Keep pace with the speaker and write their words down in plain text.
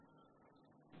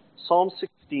Psalm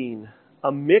 16,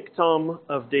 a Miktam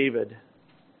of David.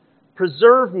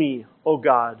 Preserve me, O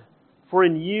God, for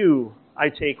in you I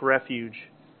take refuge.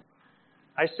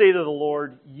 I say to the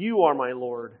Lord, you are my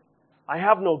Lord. I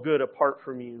have no good apart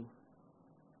from you.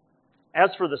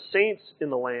 As for the saints in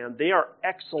the land, they are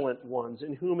excellent ones,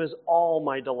 in whom is all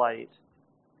my delight.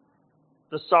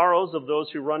 The sorrows of those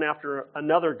who run after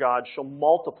another god shall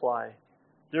multiply.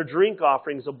 Their drink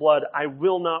offerings of blood I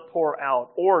will not pour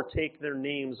out, or take their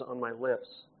names on my lips.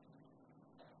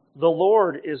 The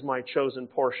Lord is my chosen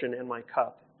portion and my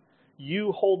cup.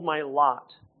 You hold my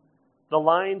lot. The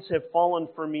lines have fallen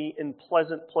for me in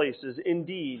pleasant places.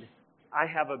 Indeed, I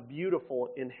have a beautiful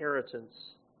inheritance.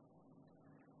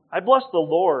 I bless the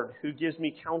Lord who gives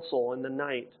me counsel in the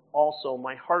night. Also,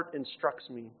 my heart instructs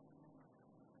me.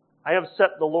 I have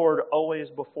set the Lord always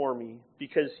before me.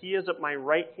 Because he is at my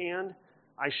right hand,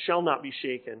 I shall not be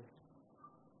shaken.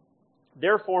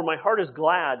 Therefore, my heart is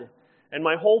glad, and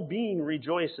my whole being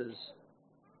rejoices.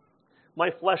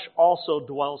 My flesh also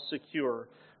dwells secure,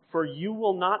 for you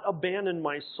will not abandon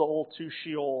my soul to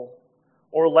Sheol,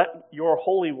 or let your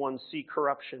Holy One see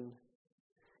corruption.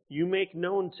 You make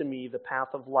known to me the path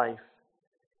of life.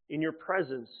 In your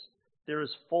presence there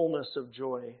is fullness of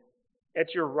joy.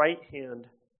 At your right hand,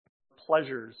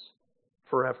 pleasures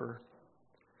forever.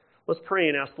 Let's pray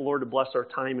and ask the Lord to bless our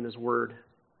time in His Word.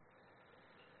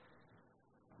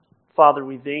 Father,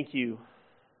 we thank you.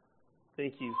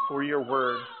 Thank you for your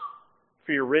Word,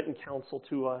 for your written counsel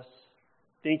to us.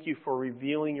 Thank you for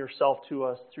revealing yourself to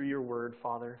us through your Word,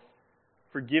 Father,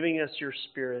 for giving us your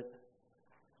Spirit.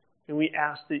 And we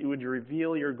ask that you would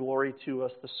reveal your glory to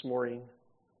us this morning,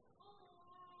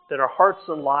 that our hearts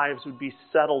and lives would be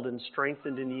settled and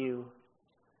strengthened in you.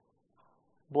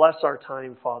 Bless our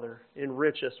time, Father.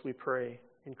 Enrich us, we pray.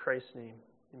 In Christ's name,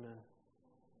 amen.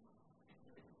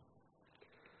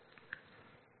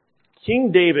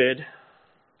 King David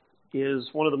is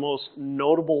one of the most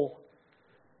notable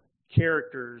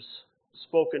characters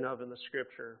spoken of in the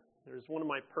Scripture. It's one of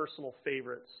my personal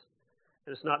favorites.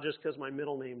 And it's not just because my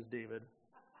middle name's David.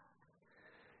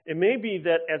 It may be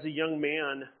that as a young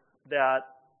man that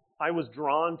I was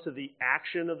drawn to the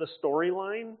action of the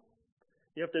storyline.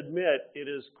 You have to admit, it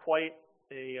is quite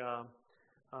an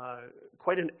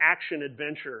action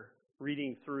adventure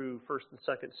reading through 1st and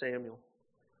 2nd Samuel.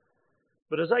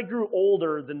 But as I grew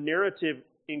older, the narrative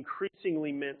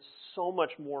increasingly meant so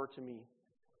much more to me.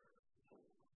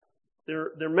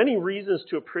 There are many reasons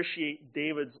to appreciate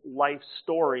David's life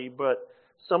story, but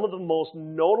some of the most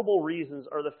notable reasons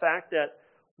are the fact that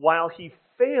while he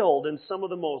failed in some of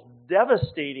the most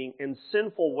devastating and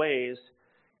sinful ways,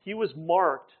 he was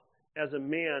marked as a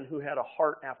man who had a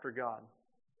heart after God.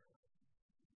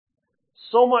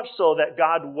 So much so that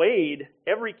God weighed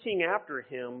every king after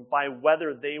him by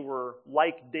whether they were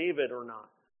like David or not.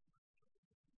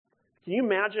 Can you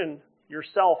imagine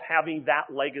yourself having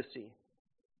that legacy?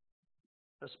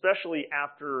 Especially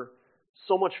after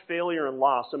so much failure and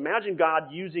loss. Imagine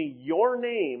God using your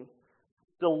name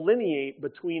to delineate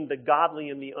between the godly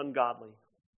and the ungodly.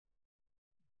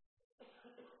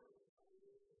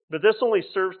 But this only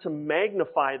serves to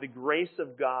magnify the grace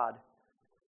of God,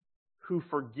 who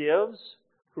forgives,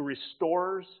 who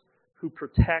restores, who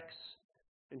protects,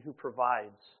 and who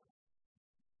provides.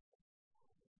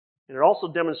 And it also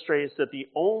demonstrates that the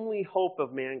only hope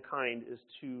of mankind is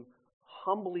to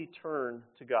humbly turn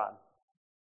to God.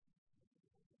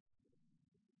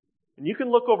 And you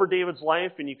can look over David's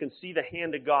life and you can see the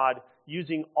hand of God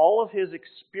using all of his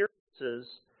experiences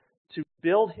to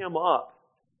build him up,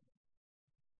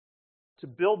 to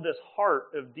build this heart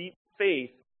of deep faith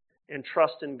and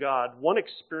trust in God. One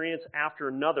experience after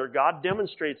another, God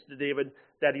demonstrates to David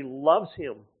that he loves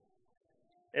him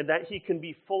and that he can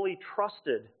be fully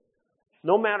trusted.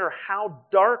 No matter how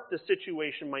dark the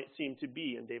situation might seem to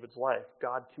be in David's life,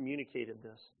 God communicated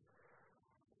this.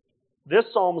 This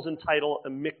psalm is entitled A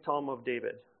Miktam of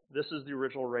David. This is the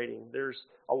original writing. There's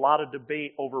a lot of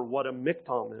debate over what a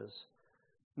miktam is.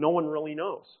 No one really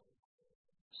knows.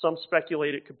 Some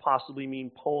speculate it could possibly mean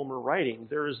poem or writing.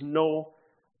 There is no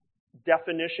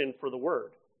definition for the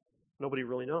word. Nobody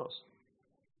really knows.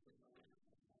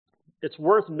 It's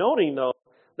worth noting, though,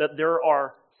 that there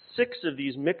are 6 of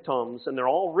these miktams, and they're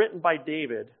all written by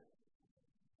David.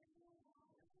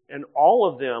 And all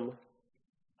of them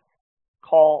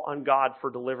call on God for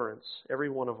deliverance, every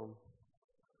one of them.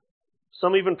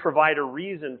 Some even provide a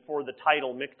reason for the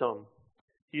title Miktam.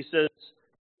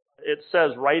 It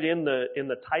says right in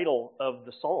the title of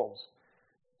the Psalms.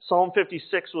 Psalm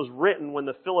 56 was written when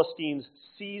the Philistines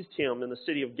seized him in the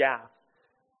city of Gath.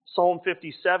 Psalm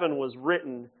 57 was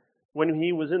written when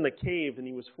he was in the cave and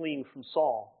he was fleeing from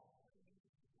Saul.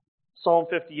 Psalm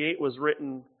 58 was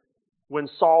written when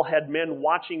Saul had men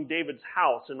watching David's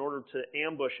house in order to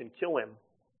ambush and kill him.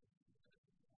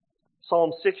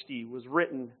 Psalm 60 was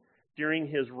written during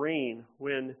his reign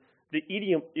when the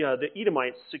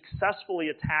Edomites successfully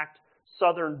attacked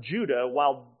southern Judah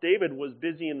while David was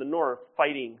busy in the north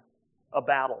fighting a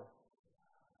battle.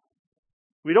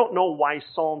 We don't know why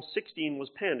Psalm 16 was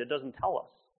penned. It doesn't tell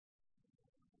us.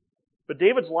 But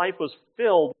David's life was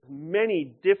filled with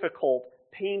many difficult,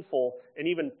 painful, and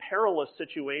even perilous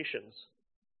situations.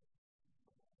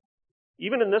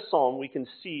 Even in this psalm, we can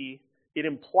see it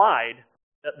implied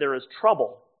that there is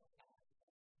trouble,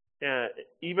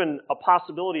 even a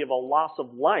possibility of a loss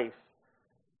of life.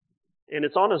 And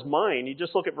it's on his mind. You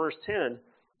just look at verse 10.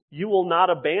 You will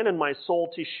not abandon my soul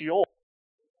to Sheol.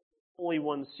 Holy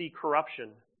ones see corruption.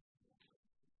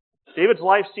 David's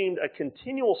life seemed a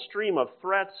continual stream of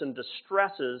threats and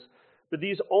distresses, but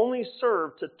these only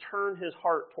served to turn his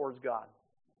heart towards God.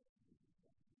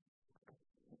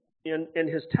 And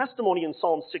his testimony in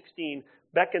Psalm 16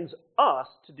 beckons us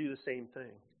to do the same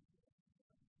thing.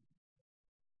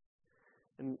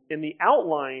 And in the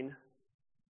outline,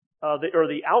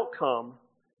 the outcome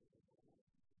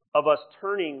of us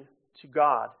turning to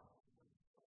God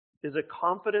is a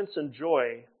confidence and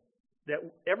joy that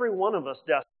every one of us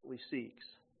desperately seeks.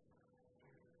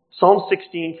 Psalm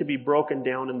 16 can be broken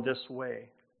down in this way.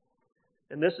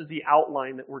 And this is the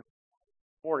outline that we're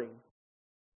supporting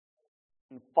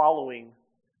and following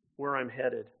where I'm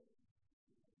headed.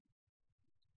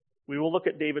 We will look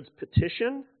at David's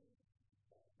petition.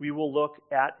 We will look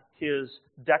at his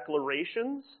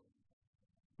declarations.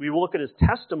 We will look at his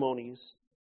testimonies.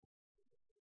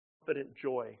 Confident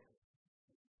joy.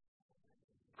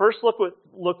 First,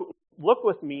 look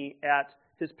with me at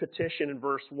his petition in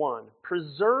verse 1.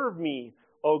 Preserve me,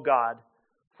 O God,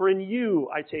 for in you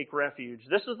I take refuge.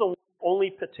 This is the only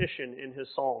petition in his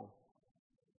psalm.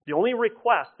 The only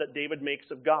request that David makes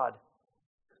of God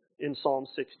in Psalm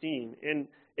 16. And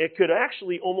it could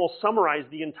actually almost summarize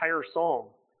the entire psalm.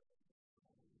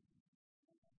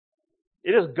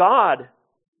 It is God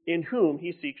in whom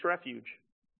he seeks refuge.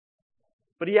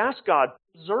 But he asks God,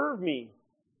 preserve me.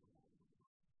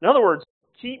 In other words,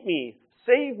 keep me,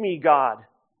 save me, God.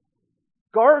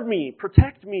 Guard me,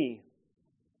 protect me.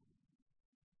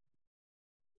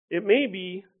 It may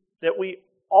be that we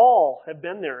all have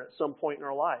been there at some point in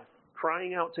our life,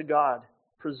 crying out to God,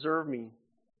 preserve me.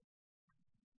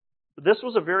 But this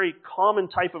was a very common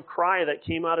type of cry that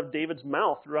came out of David's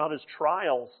mouth throughout his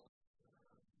trials.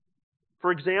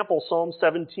 For example, Psalm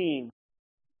 17,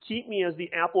 keep me as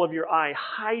the apple of your eye,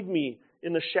 hide me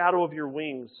in the shadow of your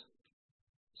wings.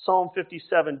 Psalm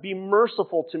 57, be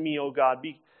merciful to me, O God,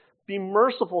 be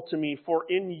merciful to me, for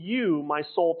in you my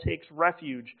soul takes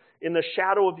refuge. In the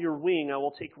shadow of your wing I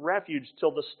will take refuge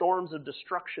till the storms of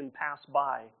destruction pass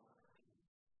by.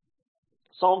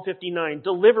 Psalm 59,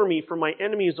 deliver me from my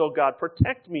enemies, O God.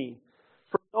 Protect me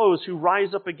from those who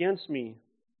rise up against me.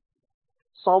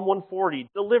 Psalm 140,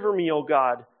 deliver me, O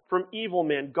God, from evil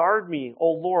men. Guard me,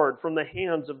 O Lord, from the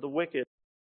hands of the wicked.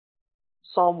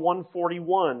 Psalm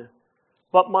 141,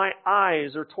 but my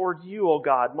eyes are toward you, O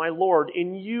God, my Lord.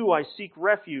 In you I seek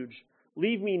refuge.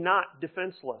 Leave me not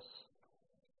defenseless.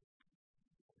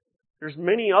 There's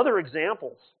many other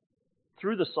examples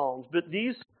through the Psalms, but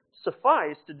these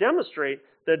suffice to demonstrate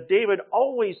that David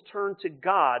always turned to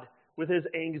God with his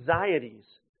anxieties,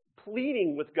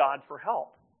 pleading with God for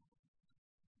help.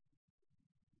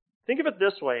 Think of it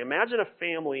this way. Imagine a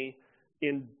family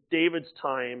in David's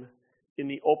time in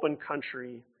the open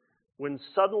country when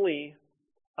suddenly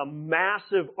a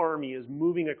massive army is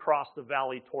moving across the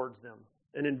valley towards them,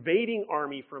 an invading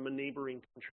army from a neighboring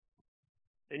country.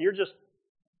 And you're just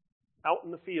out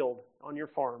in the field on your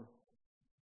farm.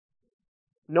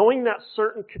 Knowing that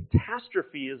certain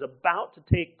catastrophe is about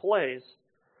to take place,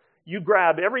 you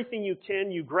grab everything you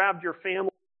can, you grab your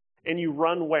family, and you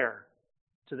run where?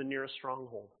 To the nearest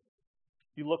stronghold.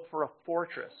 You look for a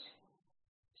fortress,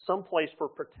 someplace for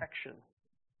protection.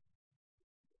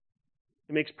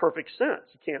 It makes perfect sense.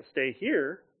 You can't stay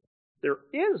here. There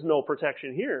is no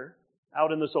protection here,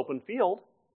 out in this open field.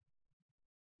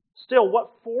 Still,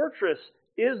 what fortress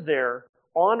is there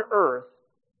on earth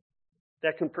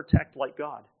that can protect like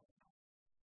God?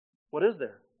 What is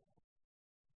there?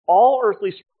 All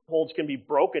earthly strongholds can be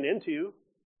broken into.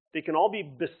 They can all be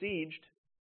besieged.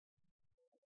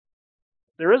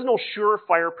 There is no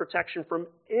surefire protection from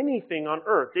anything on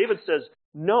earth. David says,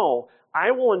 no, I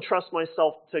will entrust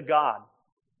myself to God.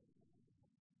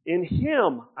 In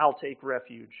Him I'll take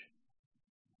refuge.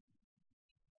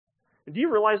 And do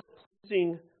you realize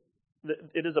that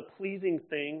it is a pleasing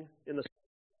thing in the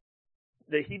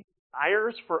that He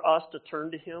desires for us to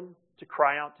turn to Him, to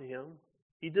cry out to Him.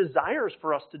 He desires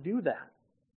for us to do that.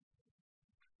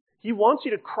 He wants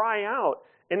you to cry out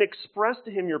and express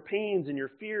to Him your pains and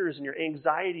your fears and your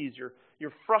anxieties,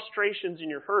 your frustrations and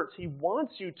your hurts. He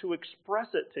wants you to express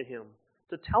it to Him,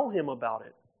 to tell Him about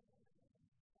it.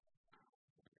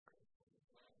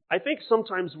 I think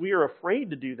sometimes we are afraid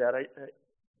to do that,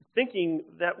 thinking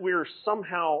that we're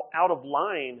somehow out of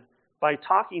line by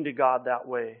talking to God that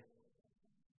way.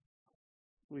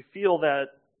 We feel that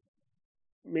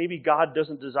maybe God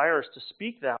doesn't desire us to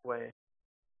speak that way.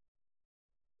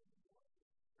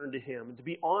 Turn to Him and to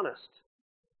be honest,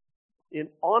 in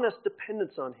honest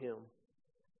dependence on Him,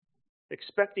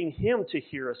 expecting Him to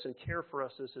hear us and care for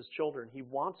us as His children. He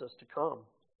wants us to come.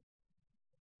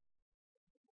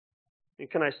 And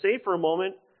can I say for a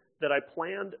moment that I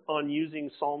planned on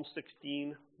using Psalm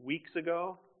 16 weeks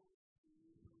ago?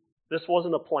 This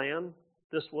wasn't a plan.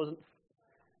 This wasn't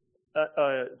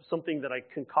something that I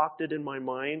concocted in my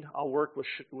mind. I'll work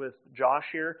with Josh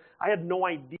here. I had no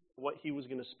idea what he was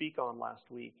going to speak on last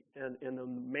week and the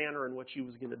manner in which he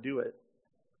was going to do it.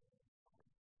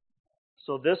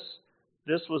 So this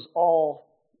was all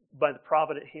by the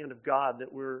provident hand of God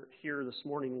that we're here this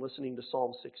morning listening to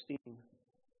Psalm 16.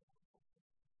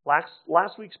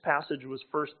 Last week's passage was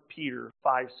 1 Peter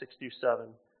 5:6-7.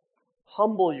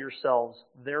 Humble yourselves,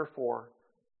 therefore,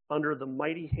 under the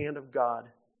mighty hand of God,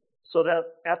 so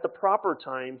that at the proper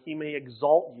time He may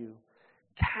exalt you,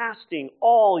 casting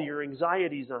all your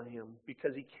anxieties on Him,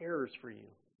 because He cares for you.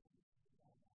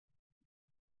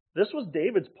 This was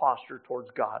David's posture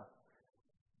towards God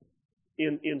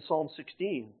in Psalm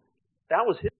 16. That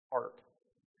was his heart.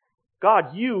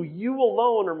 God, you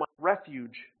alone are my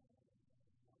refuge.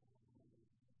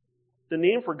 The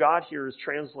name for God here is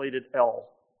translated El,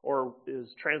 or is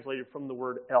translated from the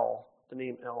word El, the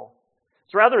name El.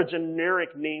 It's rather a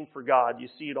generic name for God. You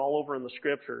see it all over in the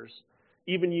Scriptures,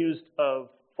 even used of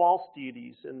false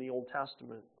deities in the Old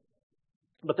Testament.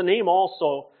 But the name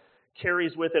also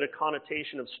carries with it a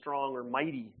connotation of strong or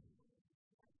mighty.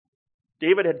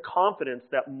 David had confidence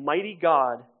that mighty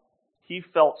God, he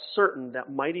felt certain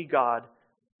that mighty God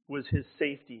was his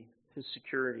safety, his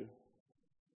security.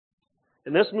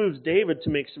 And this moves David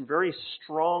to make some very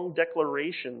strong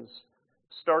declarations,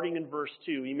 starting in verse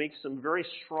 2. He makes some very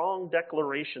strong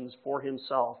declarations for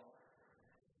himself.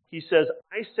 He says,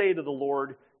 I say to the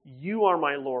Lord, you are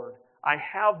my Lord. I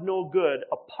have no good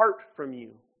apart from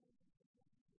you.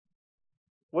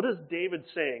 What is David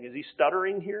saying? Is he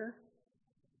stuttering here?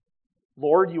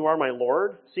 Lord, you are my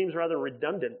Lord? Seems rather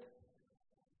redundant.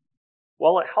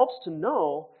 Well, it helps to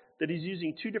know that he's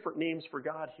using two different names for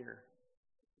God here.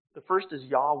 The first is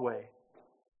Yahweh.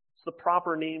 It's the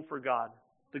proper name for God,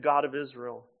 the God of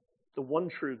Israel, the one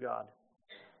true God.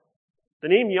 The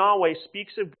name Yahweh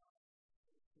speaks of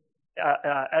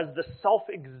as the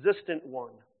self-existent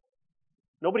one.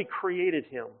 Nobody created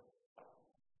Him.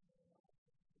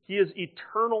 He is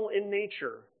eternal in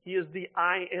nature. He is the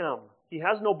I am. He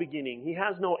has no beginning. He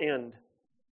has no end.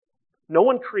 No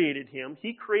one created Him.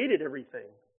 He created everything.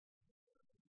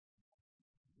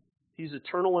 He's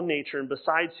eternal in nature, and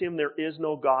besides Him, there is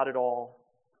no God at all.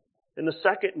 And the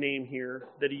second name here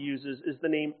that he uses is the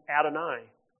name Adonai.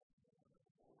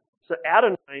 So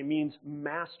Adonai means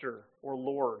master or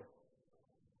Lord.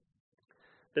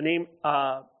 The name,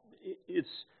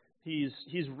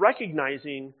 he's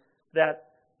recognizing that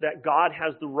God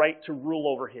has the right to rule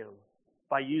over him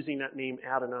by using that name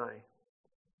Adonai.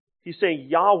 He's saying,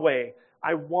 Yahweh,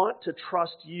 I want to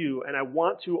trust you and I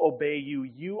want to obey you.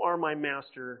 You are my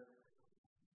master.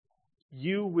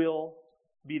 You will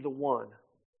be the one.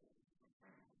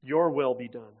 Your will be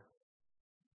done.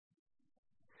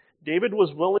 David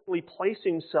was willingly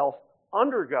placing himself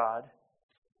under God,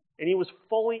 and he was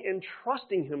fully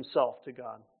entrusting himself to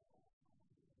God.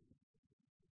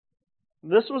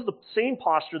 This was the same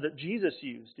posture that Jesus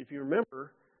used, if you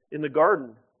remember, in the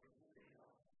garden.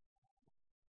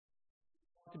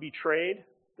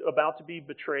 About to be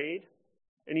betrayed,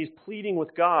 and he's pleading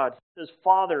with God. He says,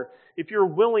 Father, if you're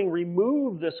willing,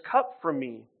 remove this cup from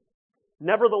me.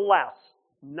 Nevertheless,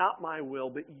 not my will,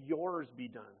 but yours be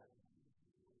done.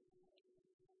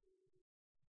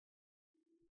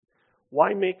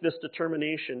 Why make this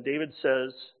determination? David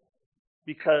says,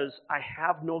 because I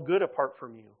have no good apart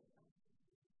from you.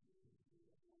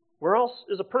 Where else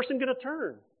is a person going to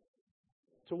turn?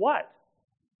 To what?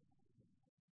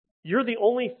 You're the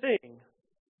only thing.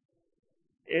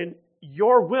 And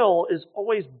your will is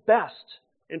always best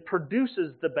and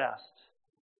produces the best.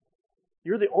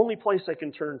 You're the only place I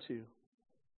can turn to.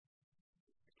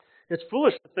 It's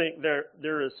foolish to think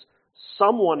there is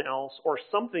someone else or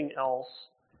something else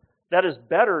that is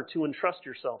better to entrust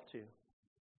yourself to.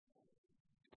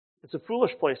 It's a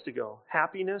foolish place to go.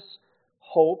 Happiness,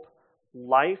 hope,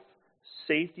 life,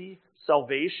 safety,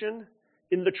 salvation,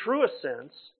 in the truest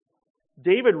sense,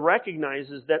 David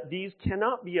recognizes that these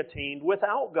cannot be attained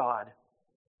without God.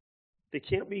 They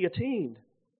can't be attained.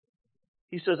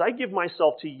 He says, I give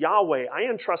myself to Yahweh. I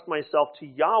entrust myself to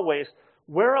Yahweh.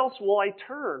 Where else will I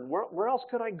turn? Where else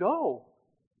could I go?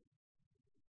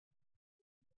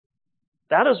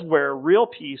 That is where real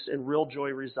peace and real joy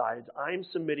resides. I'm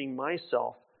submitting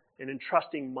myself and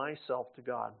entrusting myself to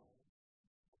God.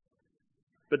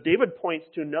 But David points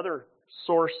to another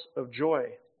source of joy.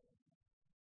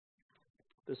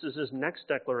 This is his next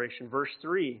declaration, verse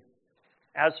 3.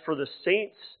 As for the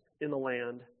saints in the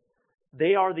land,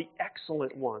 they are the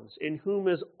excellent ones, in whom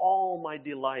is all my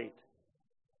delight.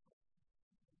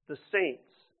 The saints,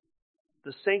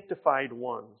 the sanctified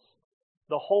ones,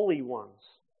 the holy ones,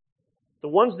 the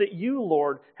ones that you,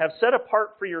 Lord, have set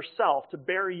apart for yourself to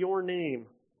bear your name.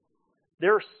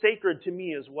 They're sacred to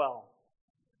me as well.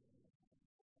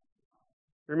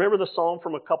 Remember the psalm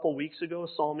from a couple weeks ago,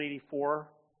 Psalm 84?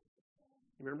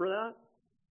 Remember that?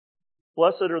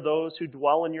 Blessed are those who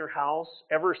dwell in your house,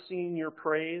 ever singing your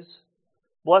praise.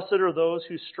 Blessed are those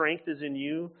whose strength is in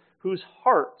you, whose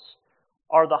hearts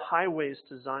are the highways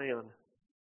to Zion.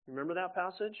 Remember that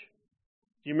passage?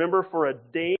 Do you remember, for a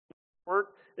day in court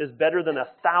is better than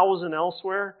 1,000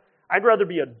 elsewhere? I'd rather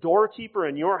be a doorkeeper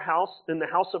in your house, in the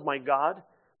house of my God,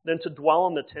 than to dwell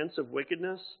in the tents of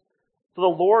wickedness. For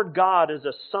the Lord God is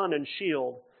a sun and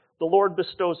shield. The Lord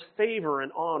bestows favor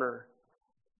and honor.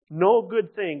 No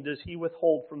good thing does he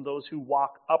withhold from those who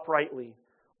walk uprightly.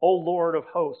 O Lord of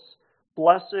hosts,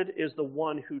 blessed is the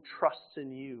one who trusts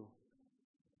in you.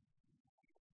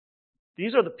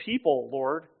 These are the people,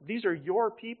 Lord. These are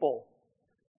your people.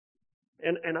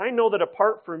 And I know that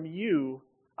apart from you,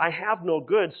 I have no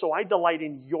good, so I delight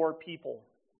in your people.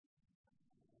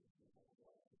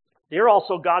 They're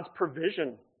also God's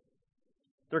provision.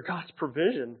 They're God's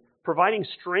provision, providing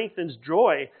strength and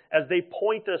joy as they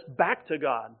point us back to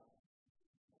God.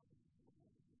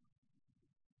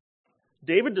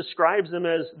 David describes them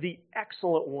as the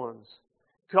excellent ones.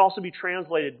 It could also be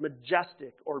translated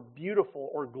majestic or beautiful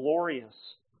or glorious.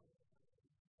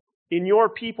 In your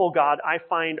people, God, I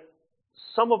find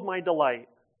some of my delight.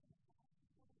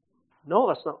 No,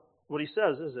 that's not what he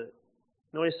says, is it?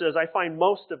 No, he says, I find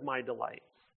most of my delight.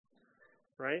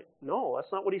 Right? No,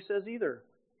 that's not what he says either.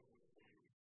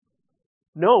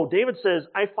 No, David says,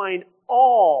 I find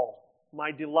all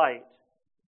my delight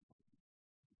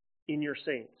in your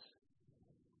saints.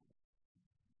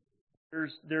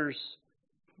 There's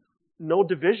no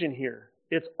division here.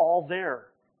 It's all there.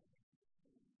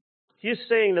 He is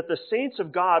saying that the saints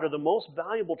of God are the most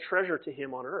valuable treasure to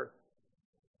him on earth.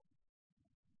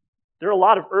 There are a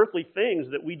lot of earthly things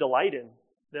that we delight in,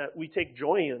 that we take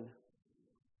joy in.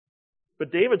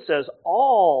 But David says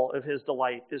all of his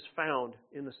delight is found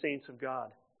in the saints of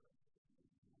God.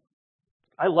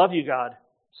 I love you, God.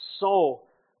 So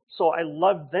I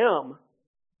love them,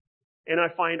 and I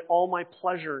find all my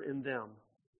pleasure in them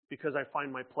because I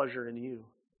find my pleasure in you.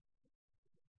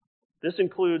 This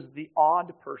includes the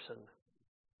odd person.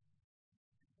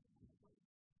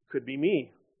 Could be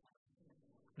me.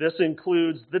 This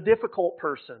includes the difficult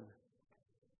person.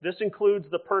 This includes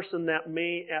the person that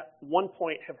may at one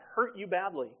point have hurt you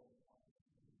badly.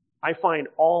 I find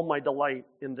all my delight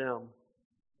in them.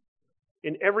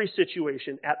 In every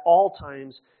situation, at all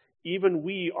times, even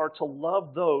we are to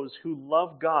love those who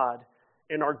love God,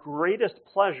 and our greatest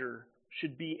pleasure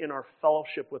should be in our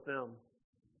fellowship with them.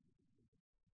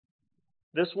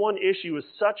 This one issue is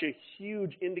such a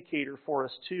huge indicator for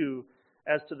us too,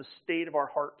 as to the state of our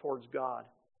heart towards God,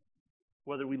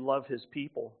 whether we love His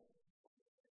people.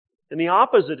 And the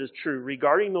opposite is true.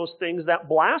 Regarding those things that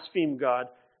blaspheme God,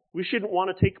 we shouldn't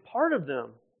want to take part of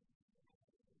them.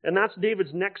 And that's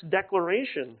David's next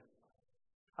declaration.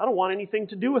 I don't want anything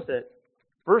to do with it.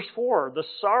 Verse 4, the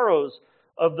sorrows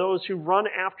of those who run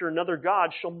after another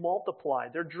god shall multiply.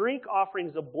 Their drink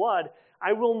offerings of blood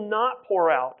I will not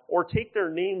pour out, or take their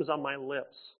names on my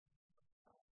lips.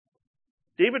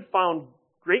 David found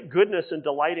great goodness and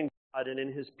delight in God and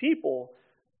in His people,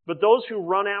 but those who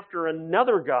run after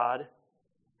another god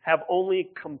have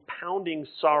only compounding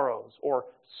sorrows, or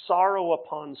sorrow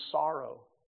upon sorrow.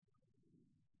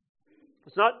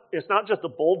 It's not just a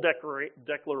bold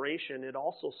declaration, it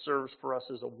also serves for us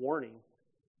as a warning.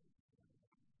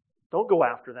 Don't go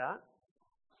after that.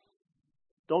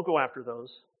 Don't go after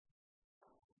those.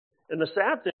 And the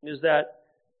sad thing is that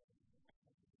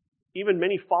even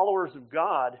many followers of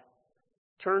God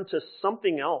turn to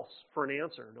something else for an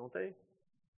answer, don't they?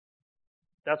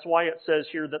 That's why it says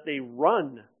here that they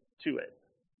run to it.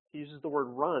 He uses the word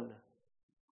run.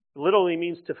 It literally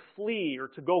means to flee or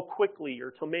to go quickly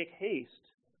or to make haste.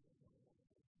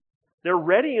 They're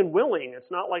ready and willing.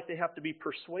 It's not like they have to be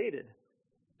persuaded.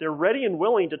 They're ready and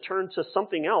willing to turn to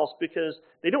something else because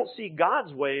they don't see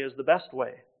God's way as the best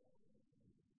way.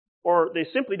 Or they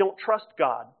simply don't trust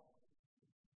God.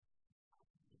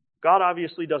 God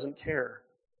obviously doesn't care.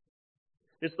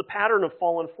 It's the pattern of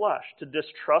fallen flesh, to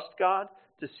distrust God,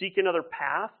 to seek another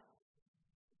path,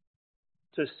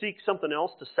 to seek something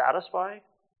else to satisfy.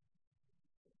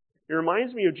 It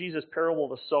reminds me of Jesus' parable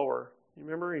of the sower. You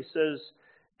remember, he says,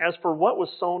 as for what was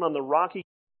sown on the rocky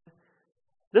ground,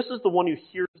 this is the one who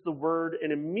hears the word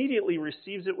and immediately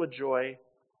receives it with joy,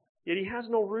 yet he has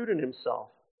no root in himself,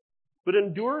 but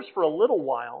endures for a little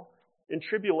while, and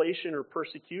tribulation or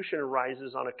persecution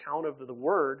arises on account of the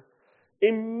word,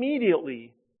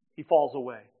 immediately he falls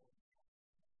away.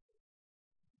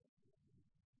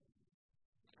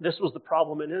 This was the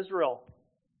problem in Israel.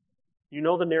 You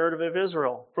know the narrative of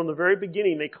Israel. From the very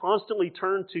beginning, they constantly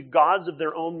turned to gods of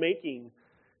their own making,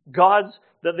 gods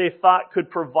that they thought could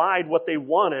provide what they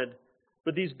wanted,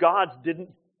 but these gods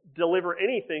didn't deliver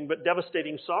anything but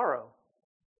devastating sorrow.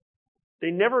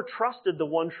 They never trusted the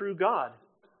one true God.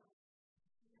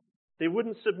 They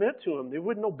wouldn't submit to Him. They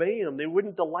wouldn't obey Him. They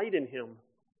wouldn't delight in Him.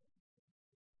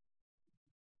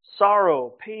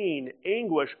 Sorrow, pain,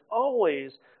 anguish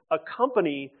always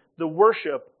accompany the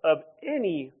worship of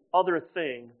any other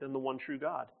thing than the one true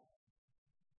God.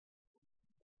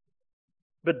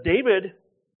 But David,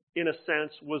 in a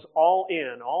sense, was all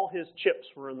in. All his chips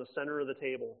were in the center of the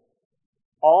table.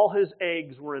 All his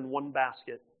eggs were in one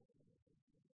basket.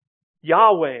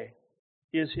 Yahweh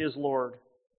is his Lord,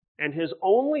 and his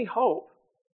only hope.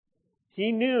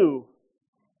 He knew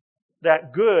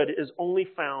that good is only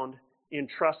found in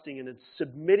trusting and in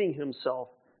submitting himself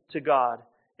to God.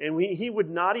 And he would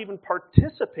not even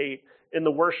participate in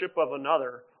the worship of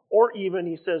another, or even,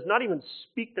 he says, not even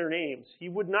speak their names. He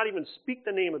would not even speak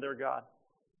the name of their God.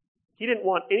 He didn't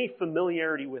want any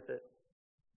familiarity with it.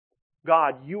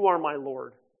 God, you are my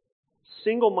Lord.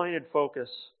 Single-minded focus.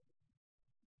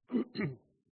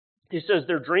 He says,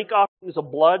 their drink offerings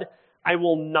of blood I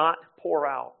will not pour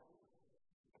out.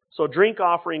 So drink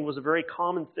offering was a very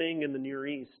common thing in the Near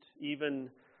East, even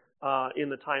in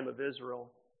the time of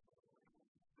Israel.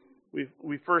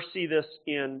 We first see this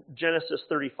in Genesis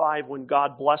 35 when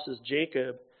God blesses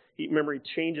Jacob. Remember, he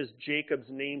changes Jacob's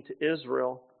name to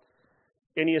Israel,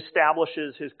 and he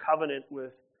establishes his covenant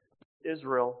with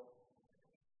Israel.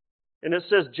 And it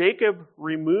says, Jacob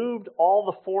removed all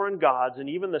the foreign gods and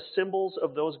even the symbols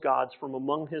of those gods from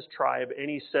among his tribe. And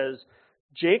he says,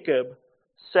 Jacob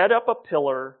set up a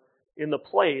pillar in the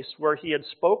place where he had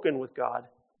spoken with God,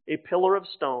 a pillar of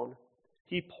stone.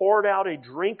 He poured out a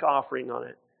drink offering on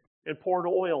it and poured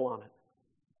oil on it.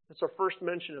 That's our first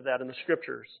mention of that in the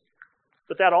Scriptures.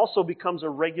 But that also becomes a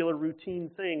regular routine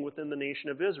thing within the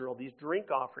nation of Israel, these drink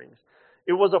offerings.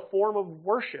 It was a form of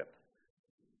worship.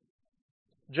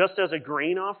 Just as a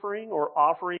grain offering or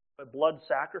offering a blood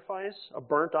sacrifice, a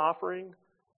burnt offering.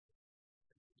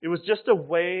 It was just a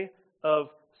way of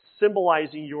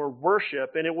symbolizing your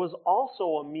worship, and it was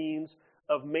also a means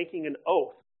of making an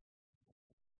oath,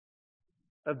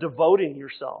 of devoting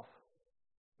yourself.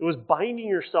 It was binding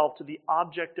yourself to the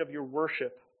object of your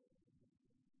worship.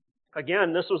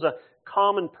 Again, this was a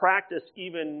common practice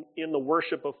even in the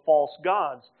worship of false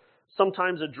gods.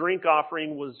 Sometimes a drink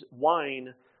offering was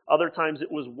wine. Other times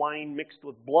it was wine mixed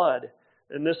with blood.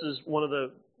 And this is one of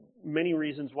the many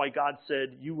reasons why God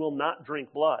said, you will not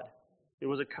drink blood. It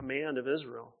was a command of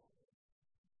Israel.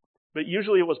 But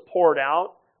usually it was poured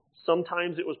out.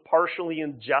 Sometimes it was partially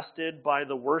ingested by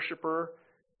the worshiper,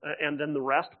 and then the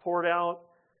rest poured out.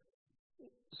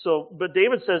 But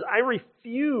David says, I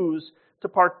refuse to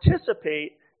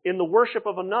participate in the worship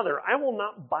of another. I will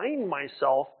not bind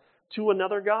myself to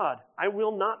another God. I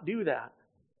will not do that.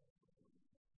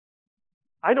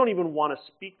 I don't even want to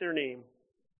speak their name.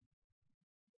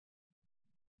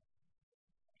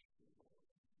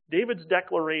 David's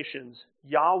declarations,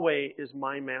 Yahweh is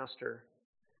my master.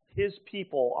 His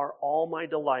people are all my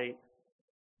delight.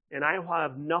 And I will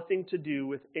have nothing to do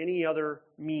with any other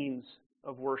means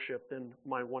of worship than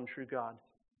my one true God.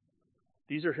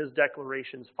 These are his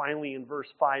declarations. Finally, in verse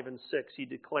 5 and 6, he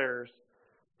declares,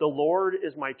 the Lord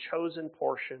is my chosen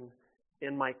portion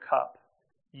and my cup.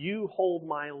 You hold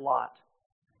my lot.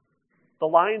 The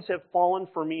lines have fallen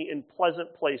for me in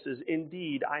pleasant places.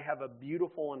 Indeed, I have a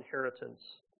beautiful inheritance.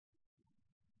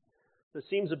 This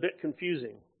seems a bit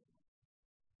confusing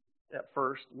at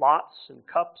first. Lots and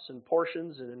cups and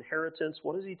portions and inheritance.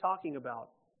 What is he talking about?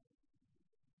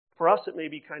 For us, it may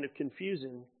be kind of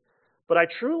confusing. But I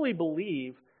truly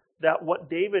believe that what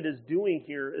David is doing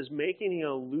here is making an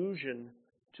allusion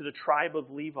to the tribe of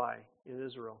Levi in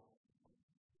Israel.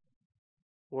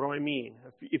 What do I mean?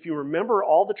 If you remember,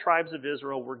 all the tribes of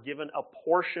Israel were given a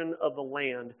portion of the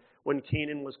land when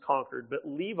Canaan was conquered. But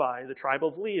Levi, the tribe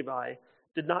of Levi,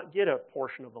 did not get a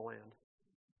portion of the land.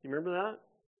 You remember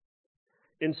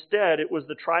that? Instead, it was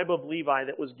the tribe of Levi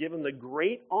that was given the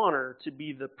great honor to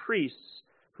be the priests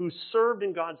who served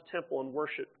in God's temple and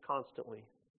worshiped constantly.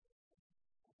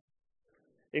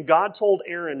 And God told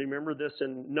Aaron, remember this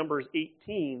in Numbers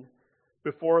 18,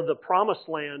 before the promised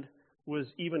land was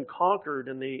even conquered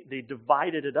and they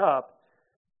divided it up.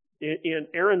 And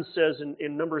Aaron says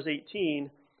in Numbers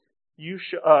 18,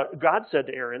 God said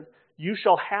to Aaron, "You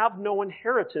shall have no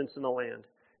inheritance in the land,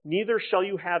 neither shall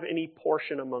you have any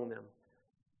portion among them.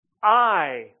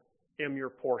 I am your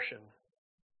portion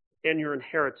and your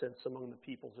inheritance among the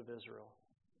peoples of Israel."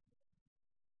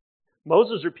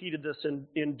 Moses repeated this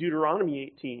in Deuteronomy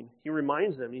 18. He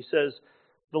reminds them, he says,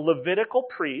 "The Levitical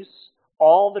priests,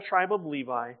 all the tribe of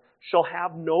Levi, shall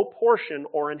have no portion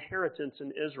or inheritance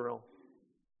in Israel.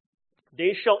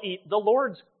 They shall eat the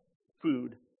Lord's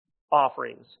food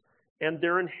offerings and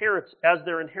as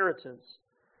their inheritance.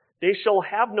 They shall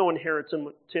have no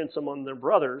inheritance among their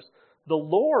brothers. The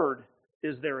Lord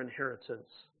is their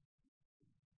inheritance,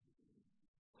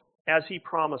 as He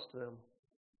promised them."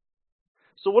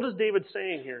 So what is David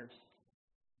saying here?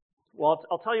 Well,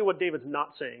 I'll tell you what David's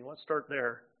not saying. Let's start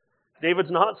there.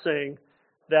 David's not saying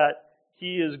that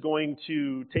he is going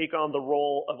to take on the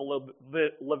role of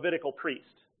a Levitical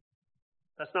priest.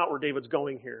 That's not where David's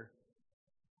going here.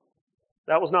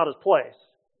 That was not his place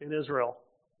in Israel.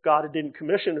 God didn't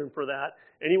commission him for that,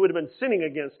 and he would have been sinning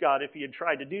against God if he had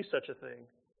tried to do such a thing.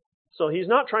 So he's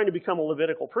not trying to become a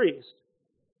Levitical priest.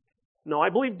 No, I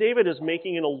believe David is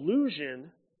making an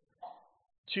allusion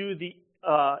to the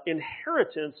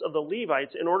inheritance of the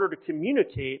Levites in order to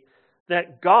communicate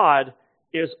that God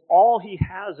is all He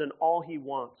has and all He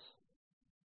wants.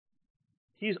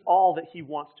 He's all that He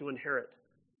wants to inherit.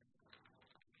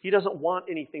 He doesn't want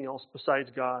anything else besides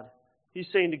God. He's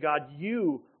saying to God,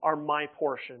 "You are my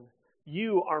portion.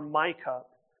 You are my cup.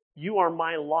 You are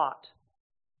my lot.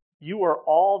 You are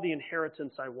all the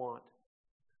inheritance I want.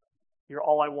 You're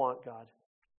all I want, God."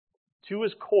 To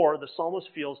his core, the psalmist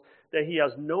feels that he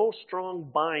has no strong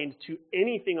bind to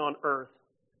anything on earth.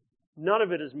 None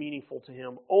of it is meaningful to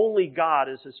him. Only God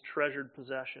is his treasured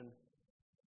possession.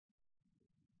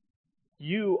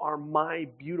 "You are my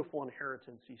beautiful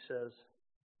inheritance," he says.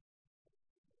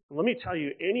 And let me tell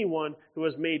you, anyone who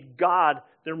has made God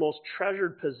their most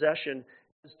treasured possession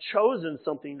has chosen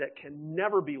something that can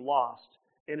never be lost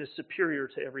and is superior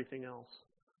to everything else.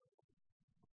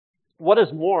 What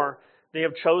is more, they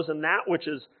have chosen that which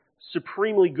is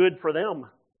supremely good for them,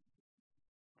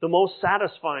 the most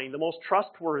satisfying, the most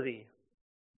trustworthy,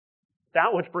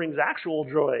 that which brings actual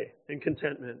joy and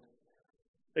contentment.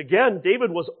 Again, David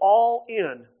was all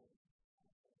in.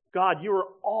 "God, you are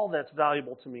all that's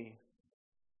valuable to me."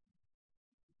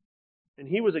 And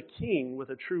he was a king with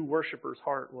a true worshiper's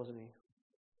heart, wasn't he?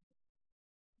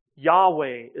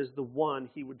 Yahweh is the one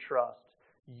he would trust.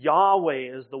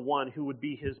 Yahweh is the one who would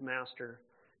be his master.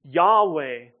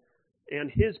 Yahweh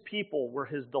and his people were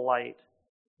his delight.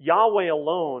 Yahweh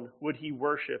alone would he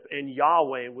worship, and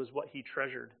Yahweh was what he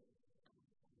treasured.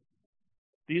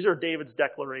 These are David's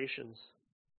declarations.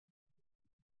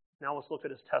 Now let's look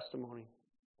at his testimony.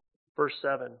 Verse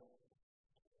 7.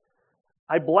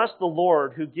 "I bless the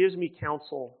Lord who gives me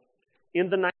counsel. In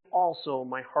the night also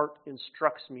my heart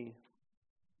instructs me."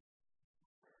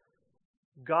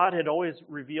 God had always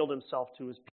revealed himself to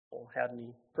his people, hadn't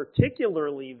he?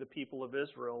 Particularly the people of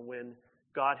Israel, when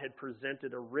God had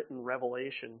presented a written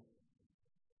revelation.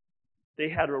 They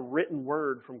had a written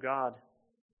word from God.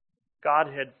 God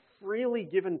had freely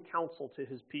given counsel to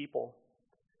his people.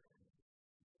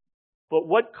 But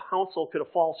what counsel could a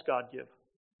false God give?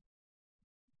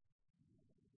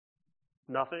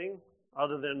 Nothing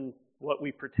other than what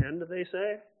we pretend they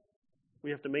say. We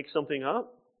have to make something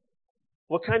up.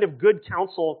 What kind of good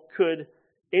counsel could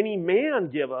any man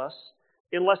give us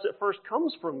unless it first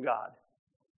comes from God?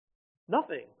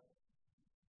 Nothing.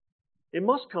 It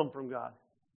must come from God.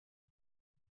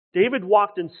 David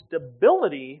walked in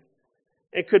stability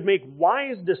and could make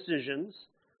wise decisions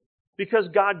because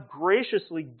God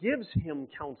graciously gives him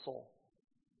counsel.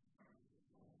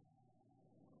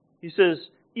 He says,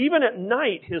 even at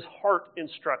night, his heart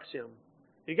instructs him.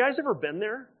 Have you guys ever been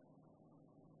there?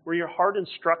 Where your heart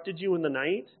instructed you in the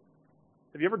night?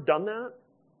 Have you ever done that?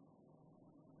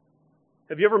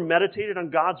 Have you ever meditated on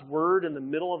God's Word in the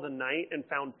middle of the night and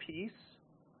found peace?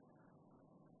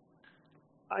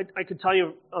 I could tell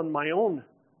you on my own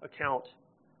account,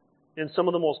 in some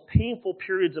of the most painful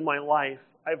periods of my life,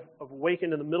 I've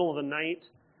awakened in the middle of the night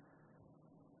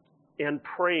and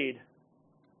prayed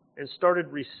and started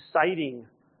reciting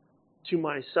to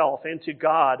myself and to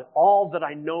God all that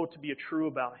I know to be true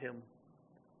about Him.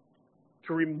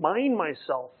 To remind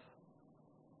myself,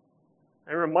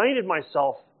 I reminded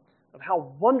myself of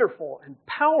how wonderful and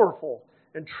powerful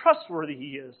and trustworthy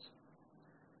He is.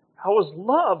 How His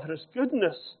love and His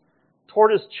goodness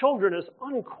toward His children is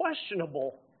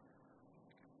unquestionable.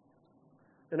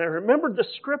 And I remembered the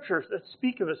scriptures that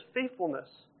speak of His faithfulness.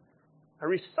 I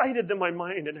recited them in my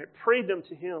mind and I prayed them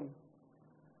to Him.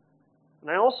 And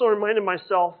I also reminded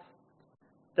myself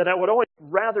that I would always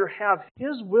rather have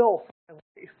His will for my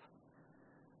life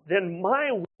than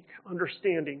my weak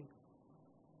understanding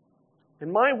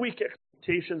and my weak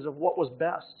expectations of what was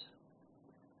best.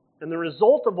 And the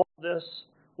result of all this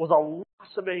was a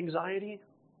loss of anxiety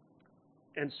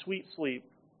and sweet sleep.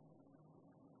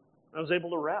 I was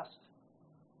able to rest.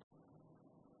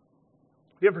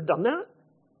 Have you ever done that?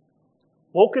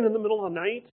 Woken in the middle of the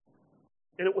night,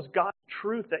 and it was God's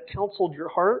truth that counseled your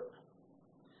heart?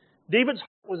 David's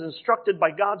heart was instructed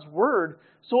by God's Word,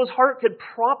 so his heart could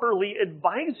properly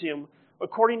advise him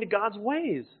according to God's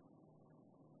ways.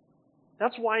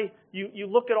 That's why you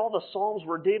look at all the Psalms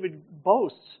where David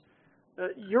boasts,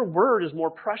 your word is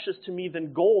more precious to me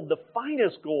than gold, the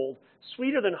finest gold,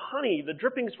 sweeter than honey, the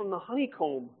drippings from the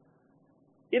honeycomb.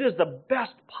 It is the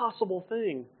best possible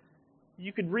thing.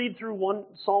 You could read through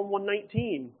Psalm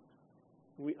 119.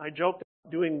 I joked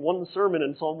about doing one sermon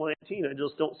in Psalm 119. I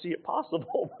just don't see it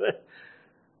possible.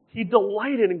 He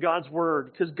delighted in God's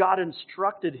Word because God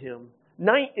instructed him.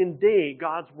 Night and day,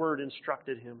 God's Word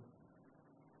instructed him.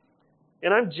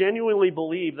 And I genuinely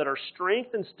believe that our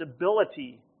strength and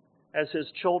stability as His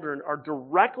children are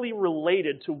directly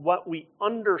related to what we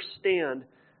understand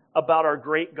about our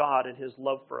great God and His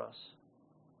love for us.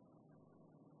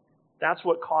 That's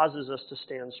what causes us to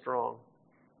stand strong.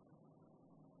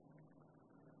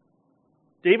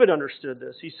 David understood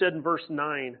this. He said in verse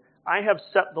 9, I have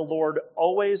set the Lord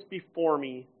always before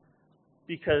me,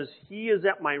 because He is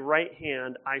at my right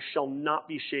hand, I shall not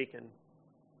be shaken.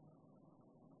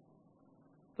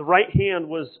 The right hand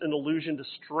was an allusion to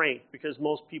strength, because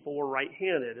most people were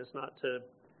right-handed. It's not to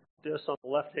diss on the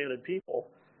left-handed people,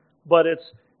 but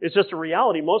it's just a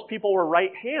reality. Most people were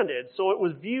right-handed, so it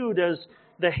was viewed as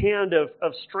the hand of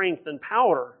strength and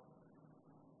power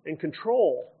and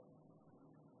control.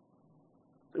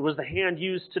 It was the hand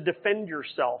used to defend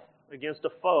yourself against a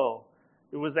foe.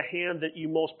 It was the hand that you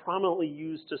most prominently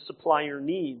used to supply your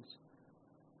needs.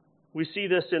 We see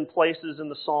this in places in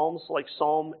the Psalms, like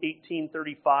Psalm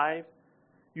 18:35.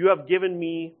 You have given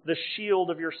me the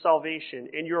shield of your salvation,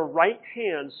 and your right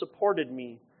hand supported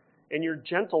me, and your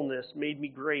gentleness made me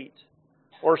great.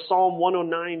 Or Psalm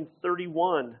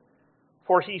 109:31.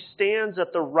 For He stands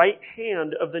at the right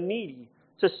hand of the needy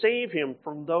to save him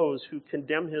from those who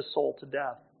condemn his soul to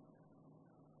death.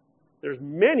 There's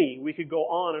many, we could go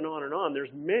on and on and on.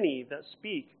 There's many that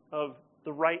speak of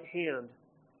the right hand.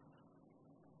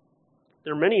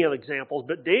 There are many other examples,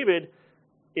 but David,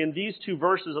 in these two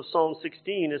verses of Psalm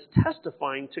 16, is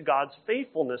testifying to God's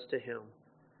faithfulness to him.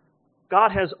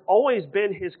 God has always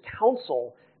been his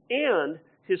counsel and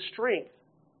his strength,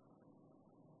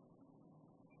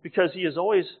 because he has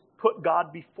always put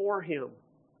God before him.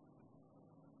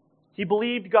 He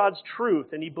believed God's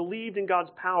truth, and he believed in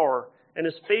God's power and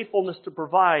his faithfulness to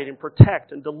provide and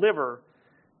protect and deliver,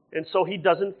 and so he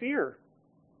doesn't fear.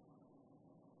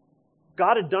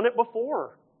 God had done it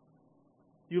before.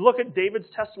 You look at David's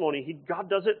testimony, God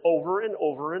does it over and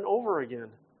over and over again.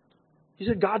 He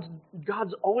said,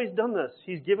 God's always done this.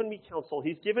 He's given me counsel.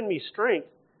 He's given me strength.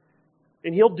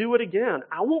 And he'll do it again.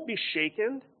 I won't be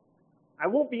shaken. I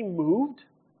won't be moved.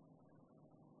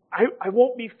 I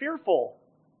won't be fearful.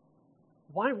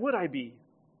 Why would I be?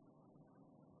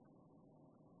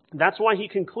 That's why he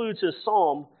concludes his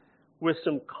psalm with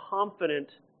some confident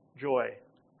joy.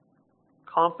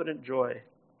 Confident joy.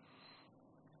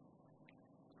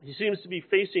 He seems to be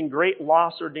facing great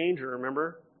loss or danger,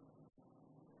 remember?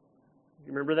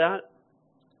 You remember that?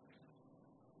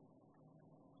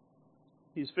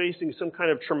 He's facing some kind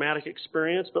of traumatic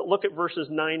experience, but look at verses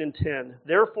 9 and 10.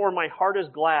 Therefore my heart is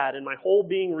glad, and my whole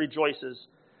being rejoices.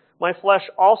 My flesh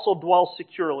also dwells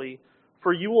securely,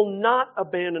 for you will not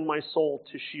abandon my soul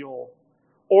to Sheol,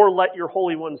 or let your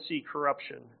Holy One see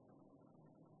corruption.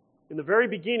 In the very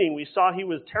beginning, we saw he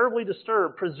was terribly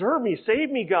disturbed. Preserve me, save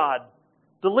me, God.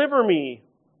 Deliver me.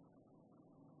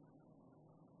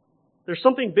 There's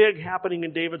something big happening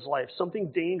in David's life,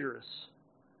 something dangerous.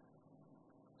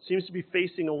 Seems to be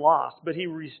facing a loss, but he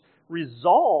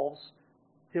resolves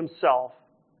himself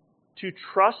to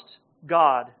trust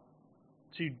God,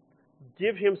 to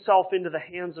give himself into the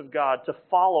hands of God, to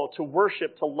follow, to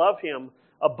worship, to love Him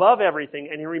above everything.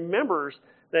 And he remembers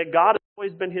that God has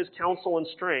always been his counsel and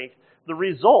strength. The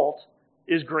result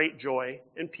is great joy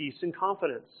and peace and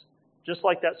confidence, just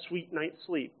like that sweet night's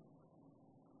sleep.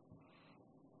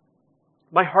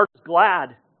 My heart is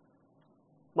glad.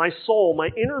 My soul, my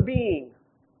inner being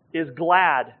is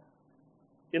glad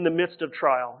in the midst of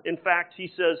trial. In fact,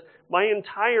 he says, my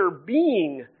entire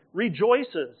being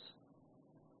rejoices.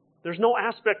 There's no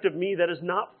aspect of me that is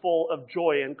not full of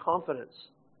joy and confidence.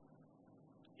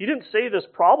 He didn't say this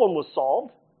problem was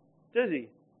solved, did he?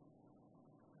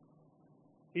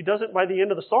 He doesn't, by the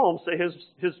end of the psalm, say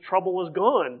his trouble is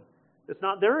gone. It's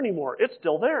not there anymore. It's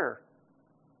still there.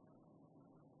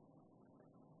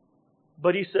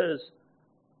 But he says,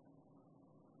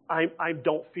 I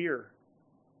don't fear.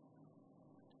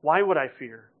 Why would I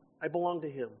fear? I belong to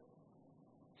Him.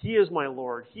 He is my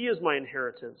Lord. He is my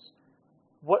inheritance.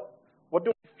 What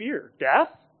do I fear? Death?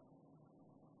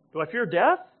 Do I fear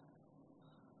death?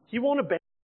 He won't abandon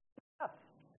death.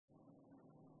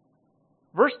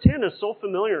 Verse 10 is so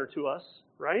familiar to us,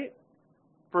 right?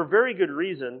 For a very good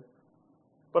reason.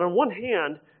 But on one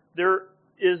hand, there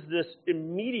is this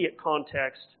immediate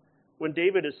context when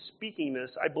David is speaking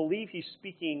this. I believe he's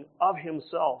speaking of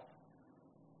himself.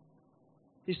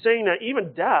 He's saying that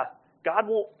even death, God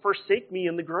won't forsake me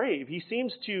in the grave. He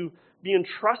seems to be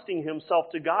entrusting himself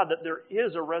to God that there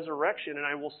is a resurrection and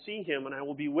I will see Him and I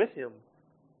will be with Him.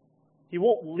 He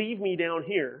won't leave me down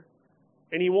here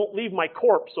and He won't leave my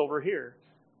corpse over here.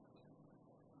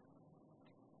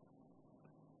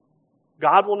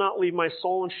 God will not leave my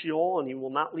soul in Sheol and He will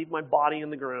not leave my body in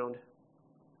the ground.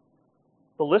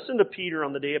 But listen to Peter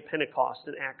on the day of Pentecost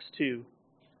in Acts 2.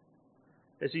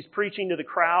 As he's preaching to the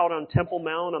crowd on Temple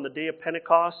Mount on the day of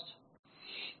Pentecost,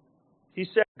 he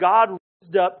said, God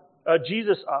raised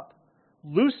Jesus up,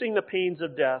 loosing the pains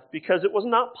of death, because it was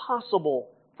not possible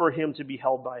for Him to be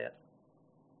held by it.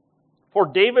 For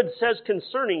David says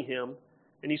concerning Him,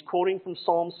 and he's quoting from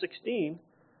Psalm 16,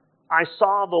 I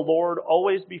saw the Lord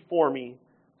always before me,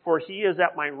 for He is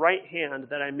at my right hand,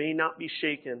 that I may not be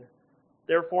shaken.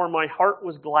 Therefore my heart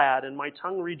was glad, and my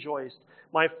tongue rejoiced.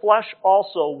 My flesh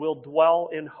also will dwell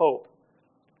in hope.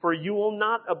 For you will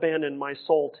not abandon my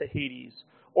soul to Hades,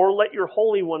 or let your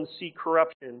Holy One see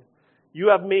corruption. You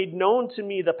have made known to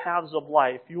me the paths of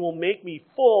life. You will make me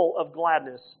full of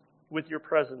gladness with your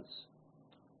presence.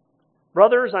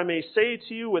 Brothers, I may say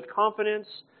to you with confidence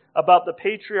about the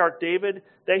patriarch David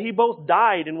that he both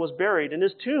died and was buried, and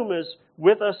his tomb is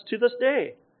with us to this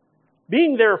day.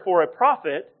 Being therefore a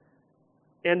prophet,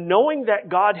 and knowing that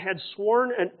God had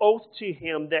sworn an oath to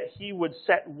him that He would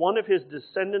set one of his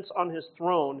descendants on his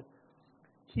throne,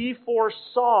 he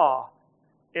foresaw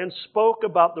and spoke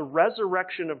about the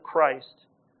resurrection of Christ,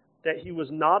 that He was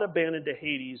not abandoned to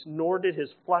Hades, nor did His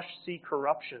flesh see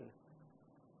corruption.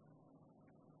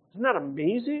 Isn't that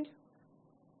amazing?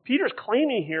 Peter's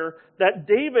claiming here that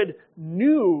David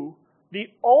knew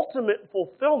the ultimate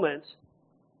fulfillment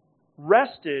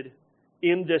rested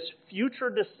in this future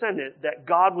descendant that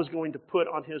God was going to put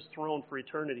on His throne for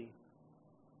eternity.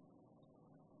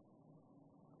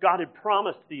 God had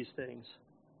promised these things.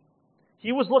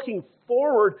 He was looking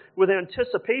forward with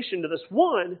anticipation to this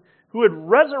one who would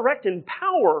resurrect in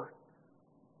power.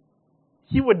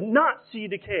 He would not see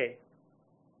decay,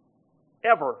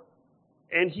 ever.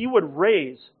 And He would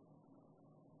raise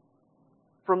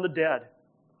from the dead.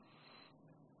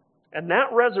 And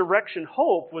that resurrection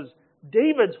hope was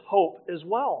David's hope as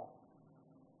well.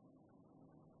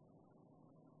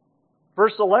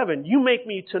 Verse 11, you make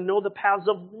me to know the paths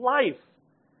of life.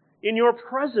 In your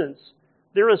presence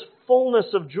there is fullness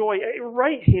of joy. At your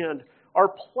right hand are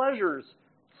pleasures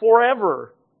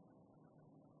forever.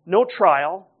 No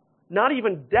trial, not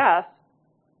even death,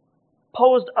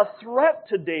 posed a threat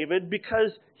to David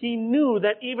because he knew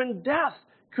that even death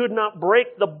could not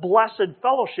break the blessed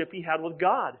fellowship he had with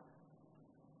God,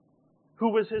 who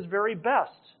was his very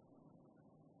best.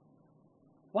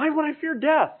 Why would I fear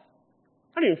death?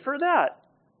 I don't even fear that.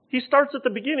 He starts at the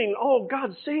beginning, oh,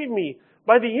 God, save me.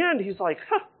 By the end, he's like,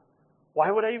 why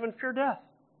would I even fear death?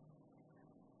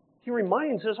 He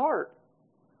reminds his heart.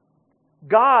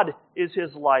 God is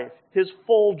his life, his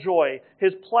full joy,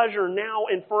 his pleasure now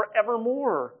and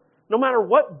forevermore. No matter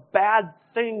what bad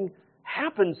thing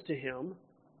happens to him,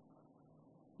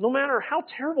 no matter how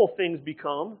terrible things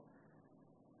become,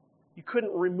 you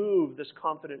couldn't remove this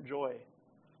confident joy.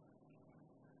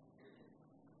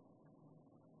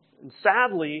 And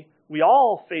sadly, we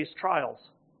all face trials.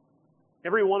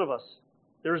 Every one of us.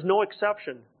 There's no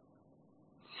exception.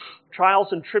 Trials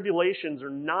and tribulations are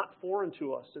not foreign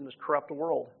to us in this corrupt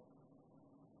world.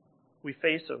 We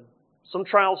face them. Some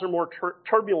trials are more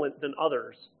turbulent than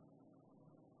others.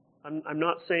 I'm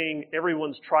not saying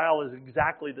everyone's trial is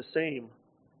exactly the same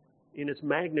in its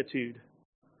magnitude.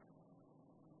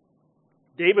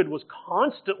 David was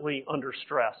constantly under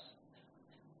stress.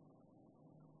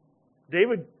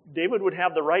 David would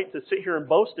have the right to sit here and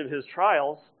boast of his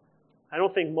trials. I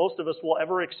don't think most of us will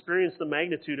ever experience the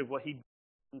magnitude of what he did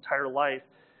his entire life.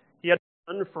 He had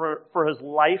to run for his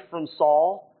life from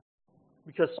Saul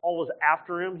because Saul was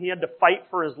after him. He had to fight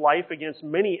for his life against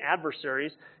many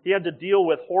adversaries. He had to deal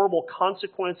with horrible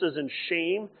consequences and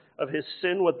shame of his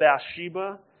sin with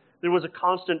Bathsheba. There was a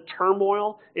constant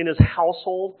turmoil in his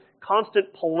household,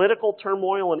 constant political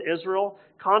turmoil in Israel,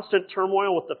 constant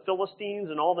turmoil with the Philistines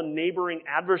and all the neighboring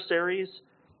adversaries,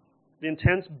 the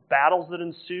intense battles that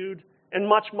ensued, and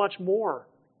much, much more.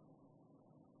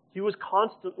 He was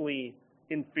constantly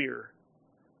in fear.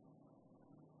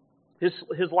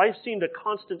 His life seemed a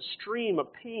constant stream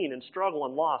of pain and struggle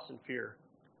and loss and fear.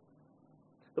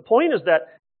 The point is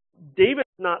that David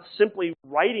is not simply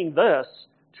writing this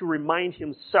to remind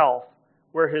himself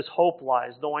where his hope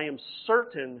lies, though I am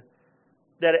certain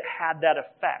that it had that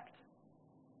effect.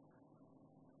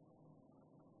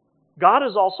 God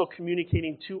is also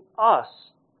communicating to us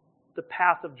the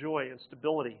path of joy and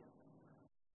stability.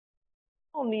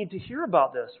 We all need to hear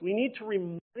about this. We need to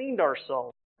remind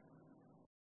ourselves,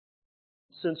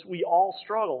 since we all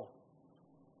struggle,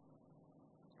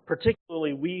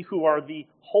 particularly we who are the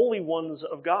holy ones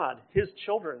of God, His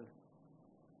children.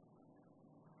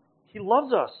 He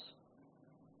loves us.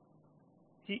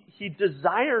 He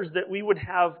desires that we would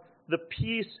have the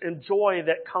peace and joy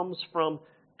that comes from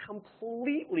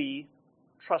completely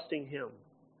trusting Him.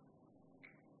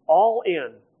 All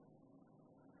in.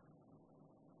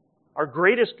 Our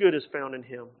greatest good is found in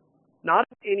Him, not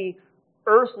in any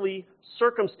earthly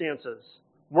circumstances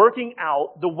working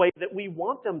out the way that we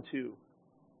want them to.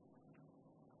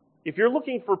 If you're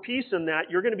looking for peace in that,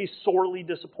 you're going to be sorely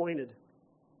disappointed.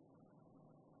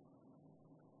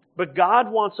 But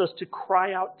God wants us to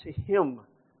cry out to Him.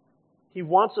 He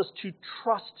wants us to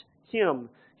trust Him.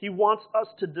 He wants us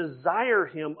to desire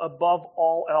Him above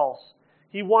all else.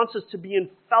 He wants us to be in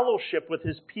fellowship with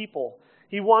His people.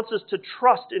 He wants us to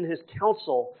trust in His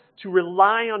counsel, to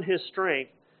rely on His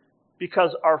strength,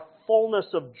 because our fullness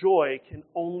of joy can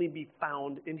only be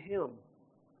found in Him.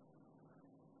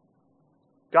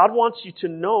 God wants you to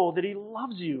know that He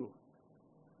loves you.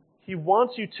 He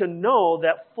wants you to know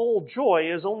that full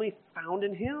joy is only found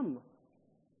in Him.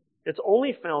 It's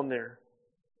only found there.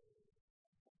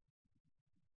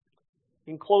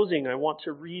 In closing, I want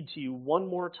to read to you one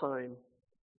more time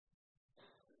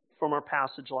from our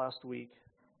passage last week.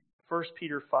 1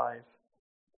 Peter 5.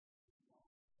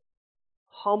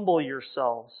 Humble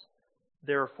yourselves,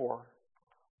 therefore,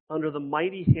 under the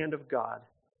mighty hand of God,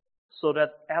 so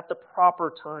that at the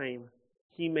proper time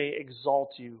He may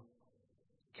exalt you,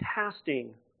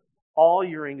 casting all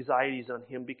your anxieties on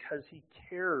Him because He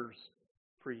cares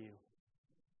for you.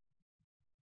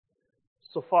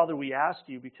 So, Father, we ask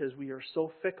you because we are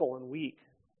so fickle and weak.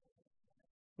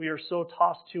 We are so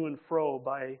tossed to and fro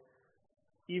by,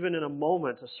 even in a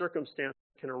moment, a circumstance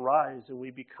can arise and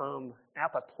we become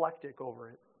apoplectic over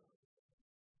it.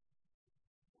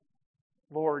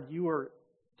 Lord, you are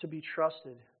to be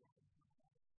trusted.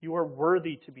 You are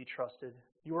worthy to be trusted.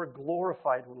 You are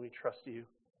glorified when we trust you.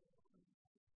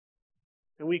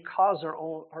 And we cause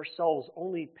ourselves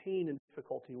only pain and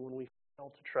difficulty when we fail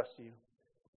to trust you,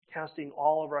 casting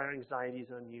all of our anxieties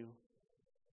on you.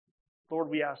 Lord,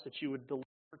 we ask that you would deliver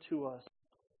to us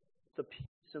the peace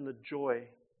and the joy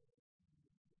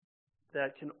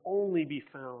that can only be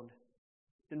found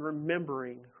in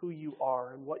remembering who you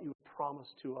are and what you have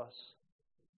promised to us,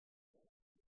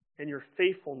 and your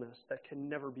faithfulness that can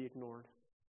never be ignored.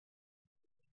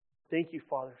 Thank you,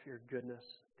 Father, for your goodness.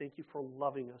 Thank you for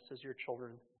loving us as your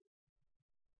children.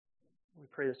 We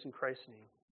pray this in Christ's name.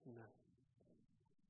 Amen.